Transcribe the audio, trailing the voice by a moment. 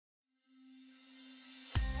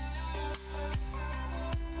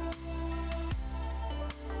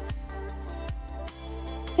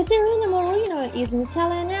Caterina Murino is an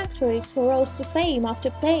Italian actress who rose to fame after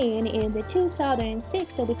playing in the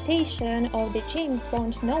 2006 adaptation of the James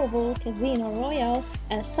Bond novel Casino Royale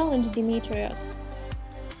as Solange Dimitrios.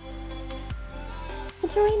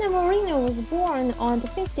 Caterina Murino was born on the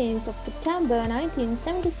 15th of September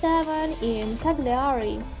 1977 in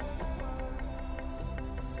Cagliari.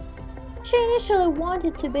 She initially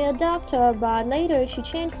wanted to be a doctor, but later she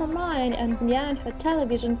changed her mind and began her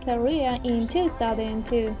television career in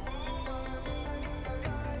 2002.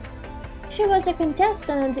 She was a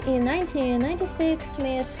contestant in 1996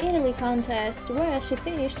 Miss Italy contest, where she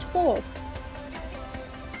finished 4th.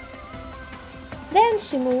 Then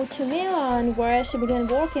she moved to Milan, where she began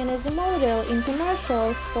working as a model in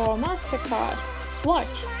commercials for MasterCard,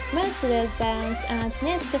 Swatch, Mercedes-Benz, and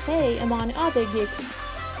Nescafé, among other gigs.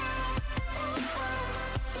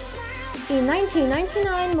 In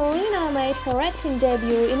 1999, Murino made her acting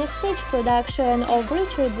debut in a stage production of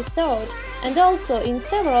Richard III and also in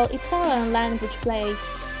several Italian-language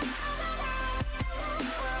plays.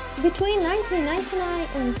 Between 1999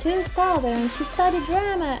 and 2000, she studied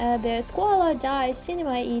drama at the Scuola di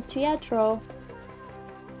Cinema e Teatro.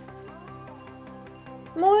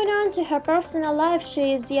 Moving on to her personal life,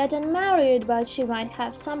 she is yet unmarried, but she might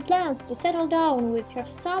have some plans to settle down with her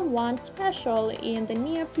someone special in the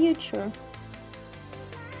near future.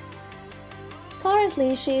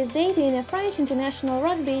 Currently, she is dating a French international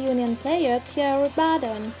rugby union player, Pierre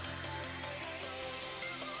Rabadan.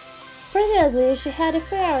 Previously, she had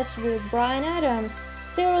affairs with Bryan Adams,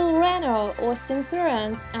 Cyrill Renaud,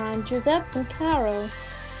 Fuentes, and Giuseppe Pancaro.